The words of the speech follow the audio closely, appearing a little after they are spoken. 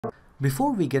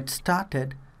Before we get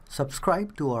started,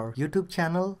 subscribe to our YouTube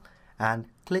channel and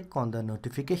click on the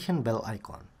notification bell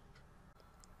icon.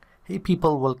 Hey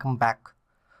people, welcome back.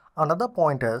 Another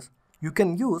point is you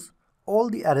can use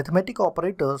all the arithmetic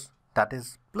operators, that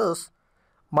is plus,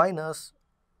 minus,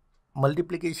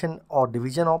 multiplication or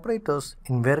division operators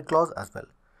in where clause as well.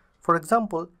 For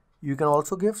example, you can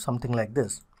also give something like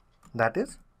this. That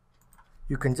is,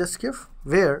 you can just give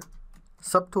where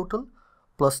subtotal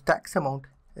plus tax amount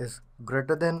is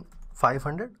greater than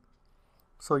 500.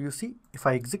 So you see, if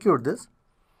I execute this,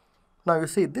 now you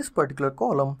see this particular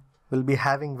column will be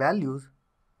having values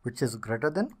which is greater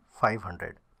than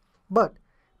 500. But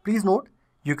please note,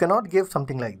 you cannot give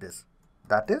something like this.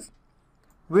 That is,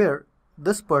 where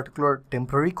this particular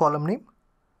temporary column name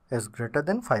is greater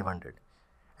than 500.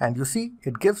 And you see,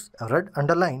 it gives a red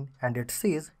underline and it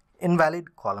says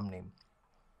invalid column name.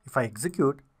 If I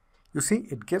execute, you see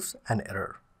it gives an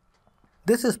error.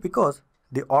 This is because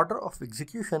the order of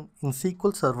execution in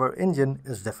SQL Server engine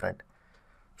is different.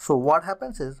 So what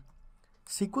happens is,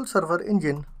 SQL Server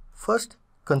engine first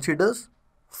considers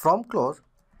from clause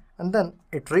and then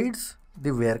it reads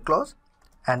the where clause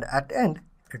and at end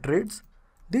it reads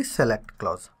the select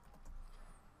clause.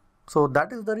 So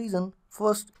that is the reason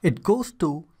first it goes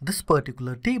to this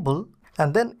particular table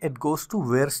and then it goes to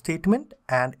where statement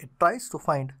and it tries to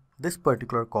find this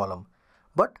particular column.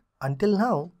 But until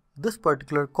now, this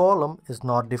particular column is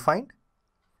not defined.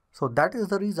 So that is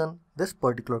the reason this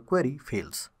particular query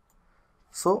fails.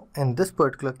 So in this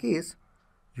particular case,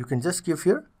 you can just give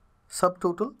here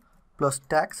subtotal plus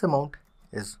tax amount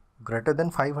is greater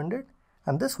than 500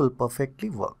 and this will perfectly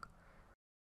work.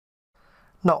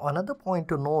 Now another point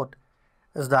to note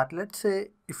is that let's say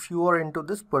if you are into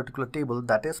this particular table,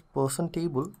 that is person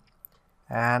table,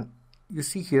 and you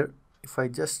see here, if I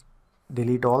just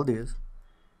delete all these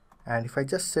and if I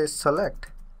just say select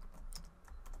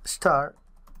star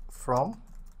from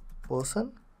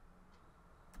person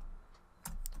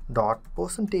dot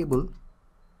person table,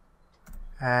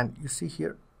 and you see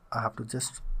here I have to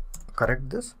just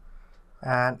correct this,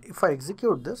 and if I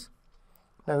execute this,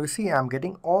 now you see I'm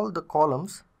getting all the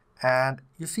columns, and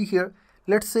you see here,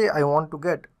 let's say I want to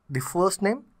get the first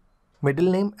name,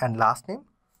 middle name and last name.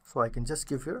 So I can just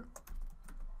give here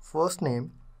first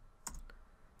name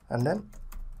and then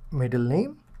middle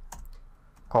name,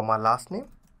 comma last name.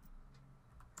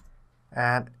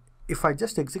 And if I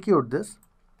just execute this,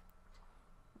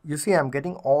 you see I'm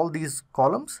getting all these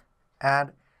columns,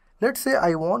 and let's say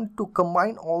I want to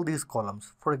combine all these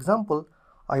columns. For example,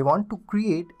 I want to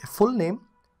create a full name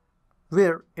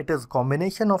where it is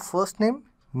combination of first name,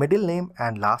 middle name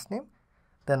and last name.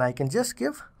 Then I can just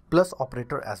give plus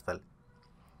operator as well.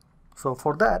 So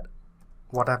for that,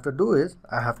 what I have to do is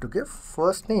I have to give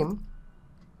first name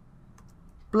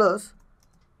plus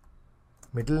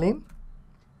middle name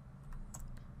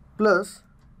plus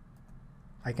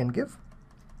I can give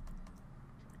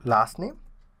last name,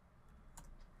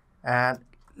 and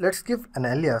let's give an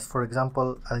alias. For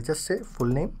example, I'll just say full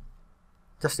name.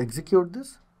 Just execute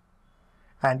this,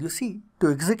 and you see, to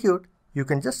execute you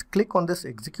can just click on this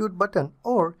execute button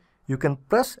or you can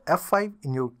press F5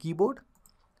 in your keyboard,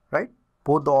 right?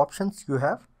 Both the options you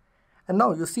have. And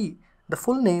now you see the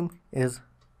full name is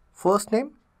first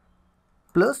name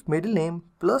plus middle name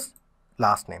plus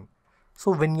last name.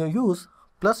 So when you use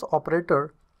plus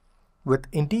operator with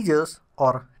integers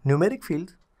or numeric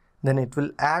fields, then it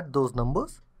will add those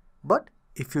numbers. But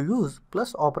if you use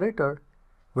plus operator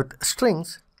with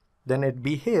strings, then it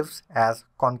behaves as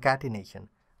concatenation,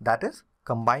 that is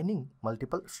combining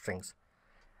multiple strings.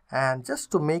 And just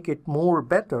to make it more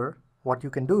better, what you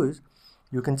can do is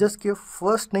you can just give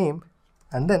first name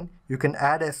and then you can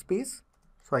add a space.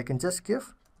 So I can just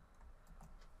give,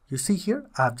 you see here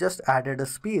I have just added a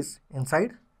space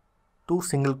inside two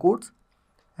single quotes,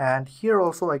 and here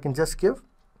also I can just give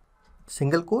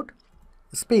single quote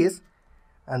space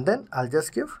and then I'll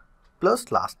just give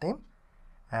plus last name.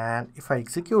 And if I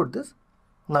execute this,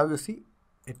 now you see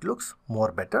it looks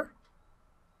more better,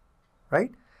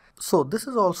 right? So this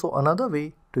is also another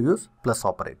way to use plus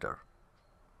operator.